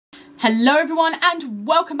Hello everyone and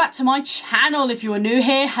welcome back to my channel. If you are new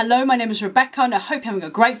here, hello, my name is Rebecca and I hope you're having a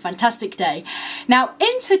great, fantastic day. Now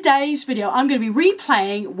in today's video I'm going to be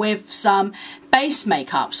replaying with some base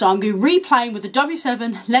makeup. So I'm going to be replaying with the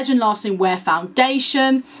W7 Legend Lasting Wear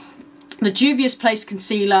Foundation, the Juvia's Place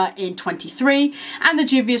Concealer in 23 and the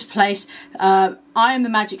Juvia's Place I Am the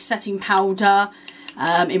Magic Setting Powder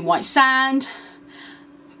in White Sand.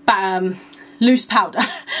 Loose powder.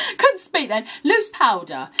 Couldn't speak then. Loose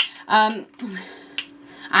powder. I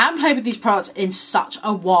haven't played with these products in such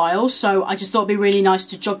a while, so I just thought it'd be really nice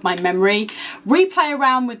to jog my memory, replay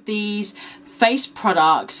around with these face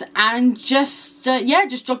products and just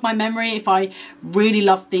jog my memory if I really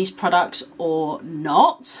love these products or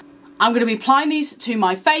not. I'm going to be applying these to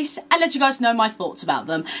my face and let you guys know my thoughts about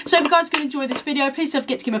them. So if you guys are going to enjoy this video, please don't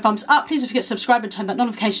forget to give me a thumbs up. Please don't forget to subscribe and turn that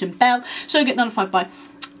notification bell so you get notified by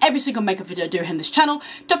every single makeup video I do here on this channel.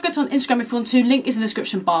 Don't forget to on Instagram if you want to. Link is in the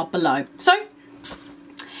description bar below. So,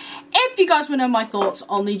 if you guys want to know my thoughts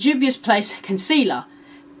on the Juvia's Place Concealer,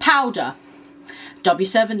 Powder,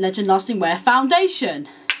 W7 Legend Lasting Wear Foundation,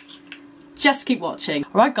 just keep watching.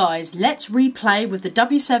 Alright guys, let's replay with the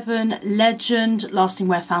W7 Legend Lasting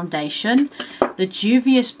Wear Foundation, the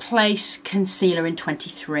Juvia's Place Concealer in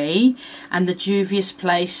 23, and the Juvia's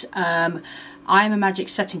Place I Am a Magic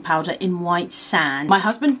Setting Powder in White Sand. My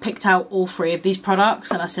husband picked out all three of these products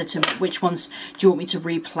and I said to him, which ones do you want me to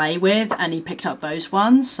replay with? And he picked up those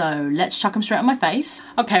ones, so let's chuck them straight on my face.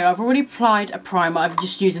 Okay, I've already applied a primer. I'm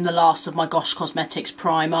just using the last of my Gosh Cosmetics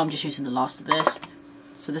primer. I'm just using the last of this.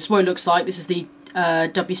 So this is what it looks like. This is the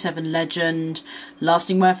W7 Legend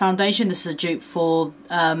Lasting Wear Foundation. This is a dupe for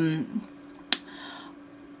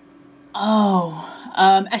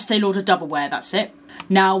Estee Lauder Double Wear, that's it.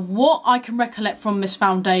 Now, what I can recollect from this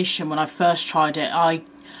foundation when I first tried it, I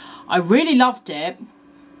really loved it,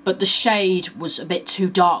 but the shade was a bit too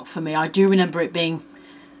dark for me. I do remember it being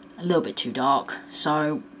a little bit too dark,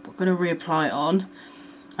 so we're going to reapply it on.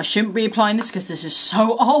 I shouldn't be applying this because this is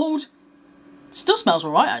so old. Still smells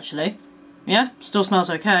alright, actually. Yeah, still smells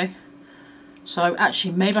okay. So,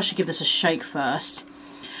 actually, maybe I should give this a shake first.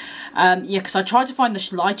 Yeah, because I tried to find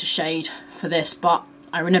the lighter shade for this, but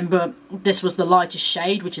I remember this was the lightest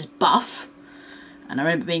shade, which is Buff, and I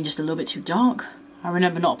remember being just a little bit too dark. I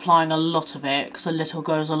remember not applying a lot of it, because a little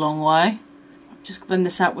goes a long way. Just blend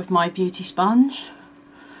this out with my beauty sponge.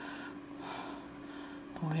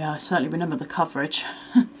 Oh yeah, I certainly remember the coverage.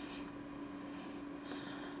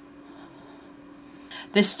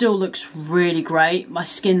 This still looks really great. My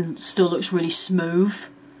skin still looks really smooth.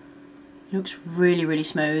 It looks really, really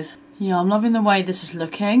smooth. Yeah, I'm loving the way this is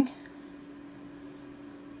looking.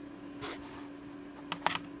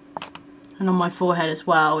 And on my forehead as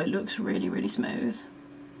well, it looks really, really smooth.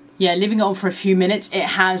 Yeah, leaving it on for a few minutes, it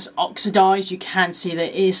has oxidized. You can see that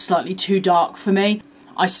it is slightly too dark for me.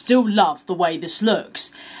 I still love the way this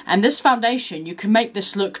looks. And this foundation, you can make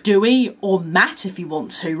this look dewy or matte if you want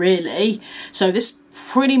to, really. So this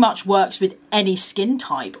pretty much works with any skin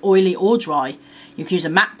type, oily or dry. You can use a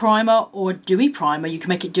matte primer or a dewy primer. You can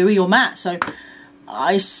make it dewy or matte. So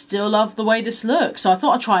I still love the way this looks. So I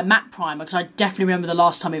thought I'd try a matte primer because I definitely remember the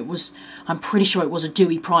last time it was, I'm pretty sure it was a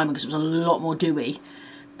dewy primer because it was a lot more dewy.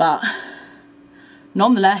 But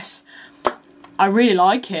nonetheless, I really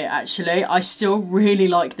like it actually. I still really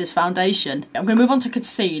like this foundation. I'm going to move on to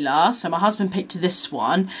concealer. So my husband picked this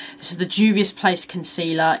one. This is the Juvia's Place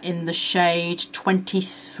Concealer in the shade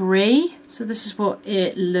 23. So this is what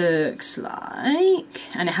it looks like.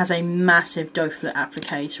 And it has a massive doe foot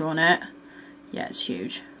applicator on it. Yeah, it's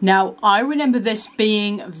huge. Now, I remember this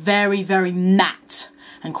being very, very matte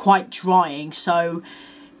and quite drying, so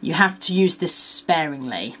you have to use this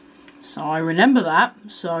sparingly. So I remember that,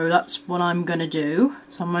 so that's what I'm going to do.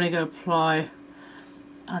 So I'm only going to apply,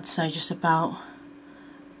 I'd say just about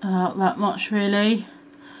that much really.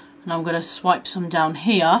 And I'm going to swipe some down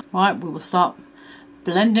here. Right, we will start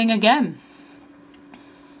blending again.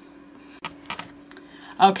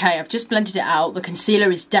 Okay, I've just blended it out. The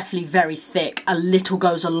concealer is definitely very thick. A little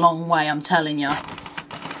goes a long way, I'm telling you.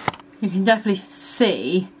 You can definitely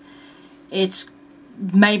see it's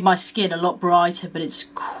made my skin a lot brighter, but it's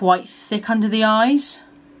quite thick under the eyes.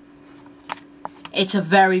 It's a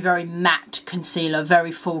very, very matte concealer,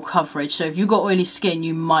 very full coverage. So if you've got oily skin,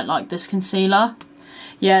 you might like this concealer.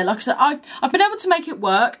 Yeah, like I said, I've been able to make it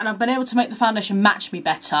work, and I've been able to make the foundation match me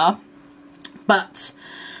better. But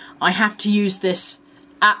I have to use this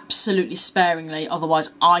absolutely sparingly,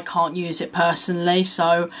 otherwise I can't use it personally.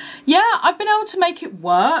 So yeah, I've been able to make it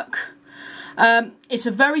work. It's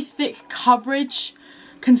a very thick coverage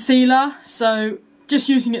concealer, so just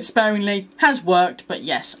using it sparingly has worked, but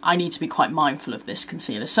yes, I need to be quite mindful of this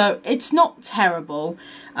concealer. So it's not terrible,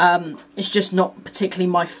 it's just not particularly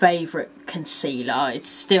my favourite concealer. It's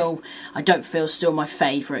still, I don't feel still my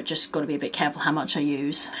favourite, just got to be a bit careful how much I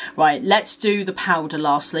use. Right, let's do the powder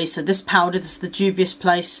lastly. So this powder, this is the Juvia's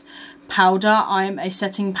Place powder. I'm a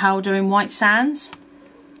setting powder in White Sands.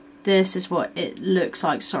 This is what it looks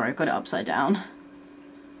like. Sorry, I've got it upside down.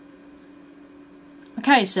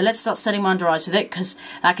 Okay, so let's start setting my under eyes with it, because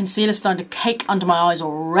that concealer's starting to cake under my eyes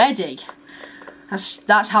already.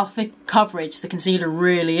 That's how thick coverage the concealer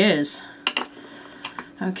really is.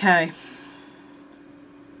 Okay.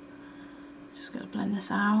 Just gotta blend this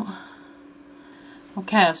out.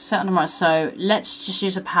 Okay, I've set under my eyes, so let's just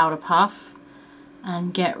use a powder puff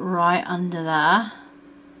and get right under there.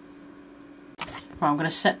 Right, I'm gonna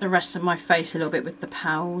set the rest of my face a little bit with the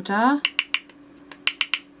powder.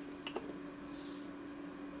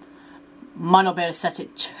 Might not be able to set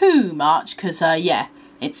it too much because, yeah,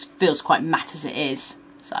 it feels quite matte as it is.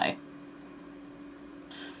 So,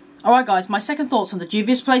 alright guys, my second thoughts on the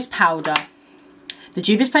Juvia's Place powder, the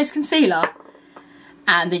Juvia's Place concealer,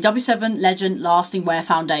 and the W7 Legend Lasting Wear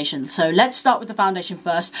Foundation. So let's start with the foundation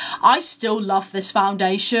first. I still love this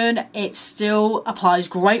foundation. It still applies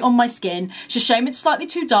great on my skin. It's a shame it's slightly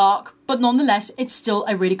too dark, but nonetheless, it's still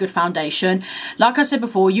a really good foundation. Like I said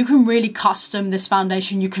before, you can really custom this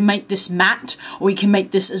foundation. You can make this matte, or you can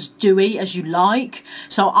make this as dewy as you like.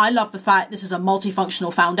 So I love the fact this is a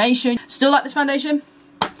multifunctional foundation. Still like this foundation.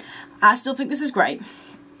 I still think this is great.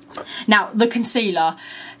 Now, the concealer.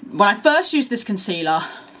 When I first used this concealer,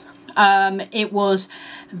 it was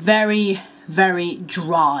very, very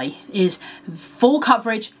dry. It is full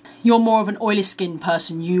coverage. You're more of an oily skin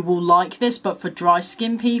person, you will like this, but for dry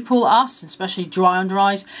skin people, us, especially dry under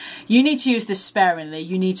eyes, you need to use this sparingly.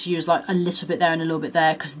 You need to use like a little bit there and a little bit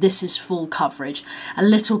there, because this is full coverage. A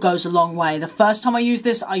little goes a long way. The first time I used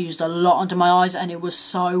this, I used a lot under my eyes and it was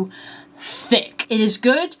so thick. It is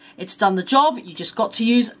good, it's done the job, you just got to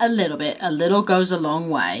use a little bit. A little goes a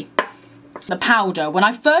long way. The powder. When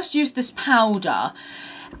I first used this powder,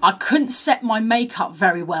 I couldn't set my makeup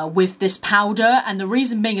very well with this powder, and the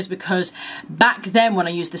reason being is because back then when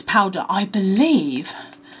I used this powder, I believe,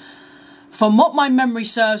 from what my memory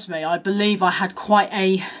serves me, I believe I had quite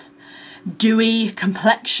a dewy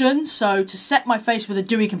complexion. So to set my face with a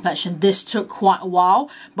dewy complexion, this took quite a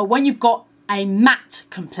while. But when you've got a matte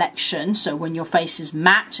complexion, so when your face is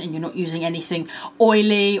matte and you're not using anything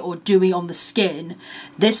oily or dewy on the skin,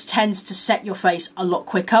 this tends to set your face a lot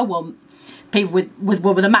quicker. Well, people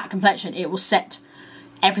with a matte complexion, it will set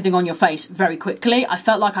everything on your face very quickly. I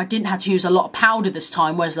felt like I didn't have to use a lot of powder this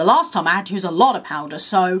time, whereas the last time I had to use a lot of powder.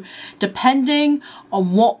 So depending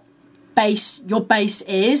on what base your base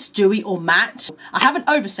is, dewy or matte, I haven't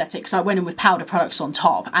overset it because I went in with powder products on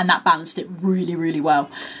top and that balanced it really, really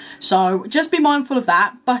well. So just be mindful of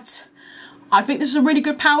that, but I think this is a really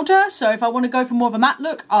good powder, so if I want to go for more of a matte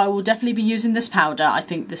look, I will definitely be using this powder. I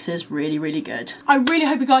think this is really, really good. I really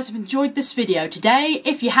hope you guys have enjoyed this video today.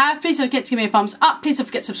 If you have, please don't forget to give me a thumbs up. Please don't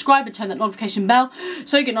forget to subscribe and turn that notification bell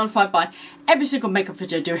so you get notified by every single makeup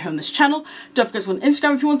video I do here on this channel. Don't forget to go on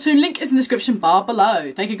Instagram if you want to. Link is in the description bar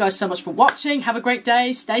below. Thank you guys so much for watching. Have a great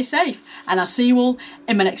day, stay safe, and I'll see you all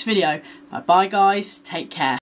in my next video. Bye bye guys, take care.